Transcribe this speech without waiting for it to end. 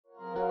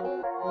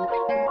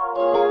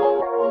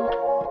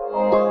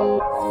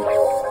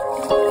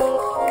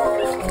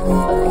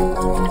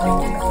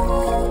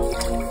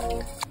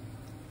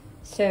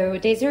So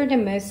these are the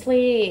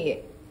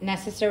mostly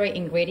necessary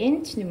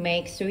ingredients to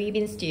make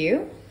soybean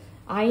stew.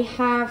 I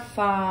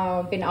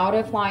have been out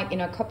of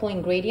a couple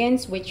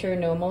ingredients which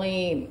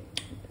normally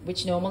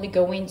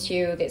go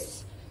into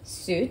this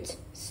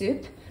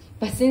soup.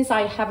 But since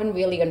I haven't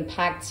really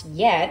unpacked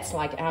yet,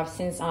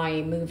 since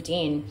I moved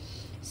in,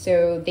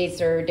 so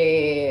these are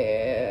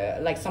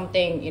the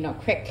something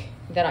quick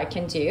that I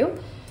can do.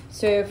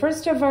 So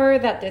first of all,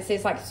 this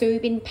is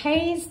soybean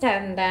paste,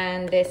 and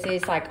then this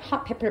is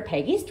hot pepper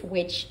paste,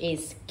 which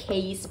is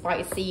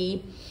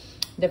K-spicy,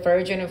 the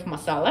version of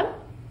masala.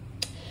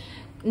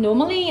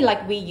 Normally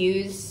we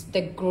use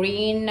the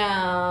green,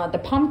 the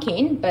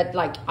pumpkin, but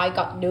I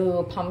got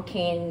no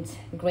pumpkin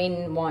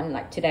green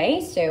one today,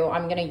 so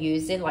I'm gonna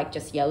use it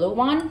just yellow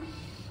one.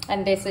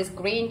 And this is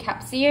green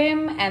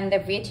capsicum and the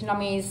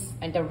Vietnamese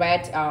and the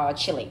red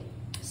chili.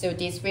 So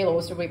this will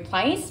also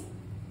replace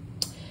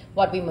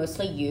what we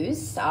mostly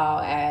use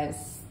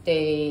as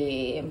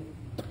the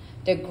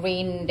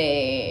green,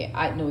 the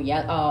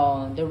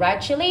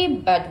red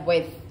chili, but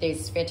with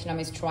this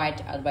Vietnamese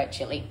dried red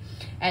chili.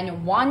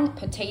 And one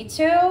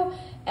potato,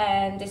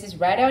 and this is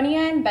red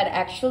onion, but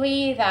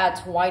actually that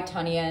white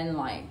onion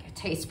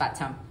tastes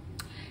better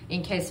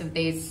in case of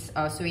this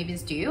soybean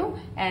stew.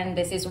 And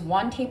this is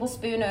 1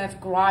 tablespoon of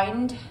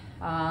grind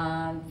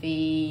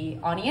the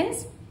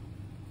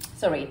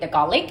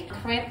garlic.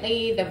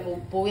 Currently the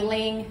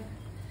boiling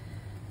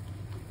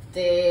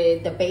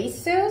the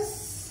base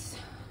sauce,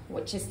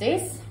 which is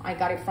this. I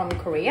got it from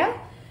Korea.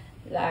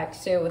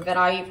 So that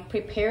I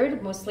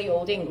prepared mostly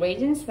all the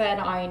ingredients that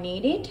I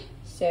needed.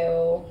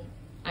 So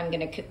I'm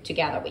gonna cook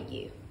together with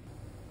you.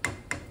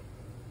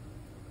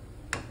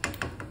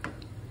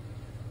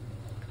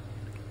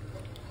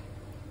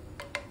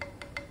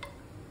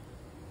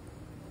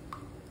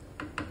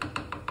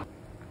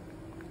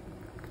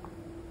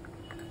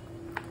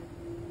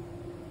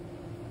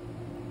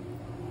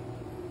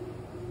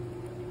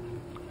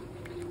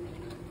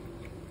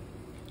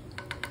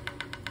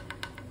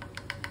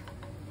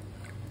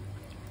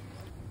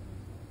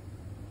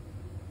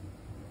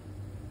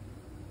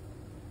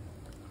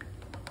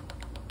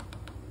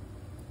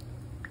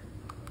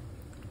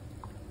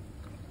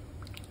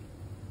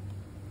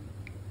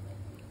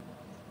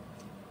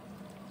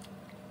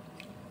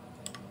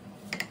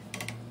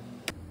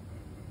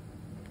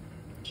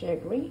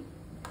 Jaggery.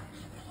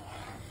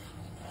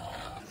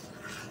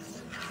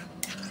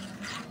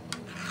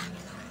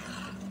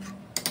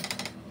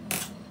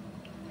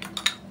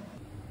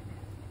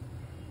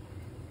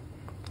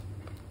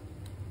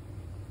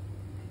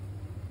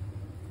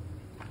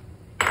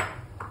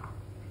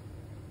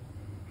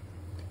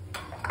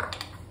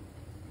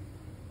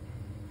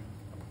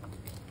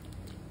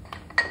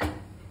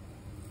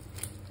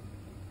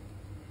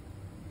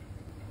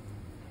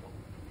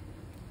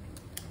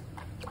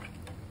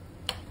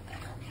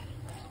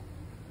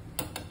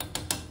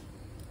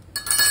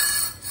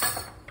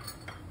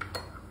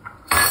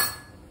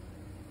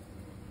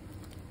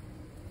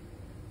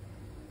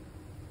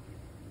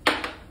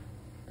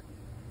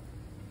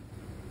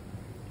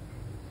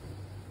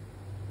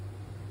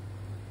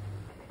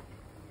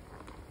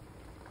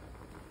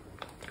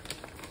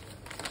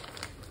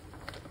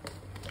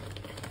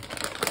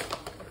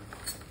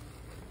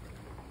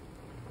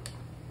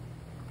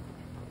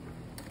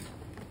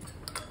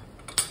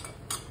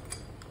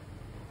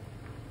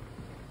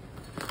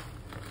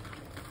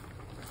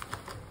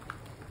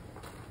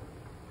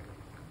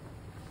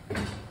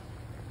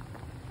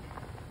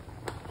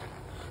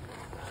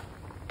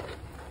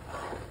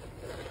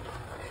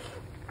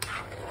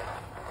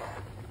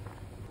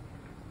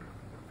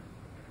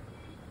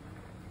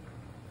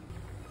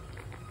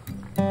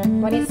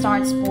 When it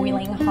starts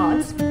boiling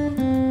hot,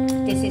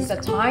 this is the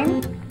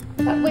time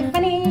that we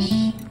finish,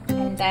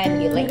 and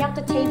then you lay out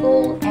the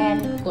table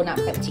and bon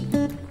appetit.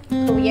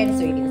 Korean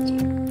soybean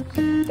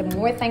stew. The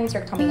more things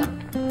are coming up.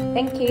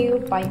 Thank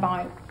you. Bye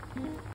bye.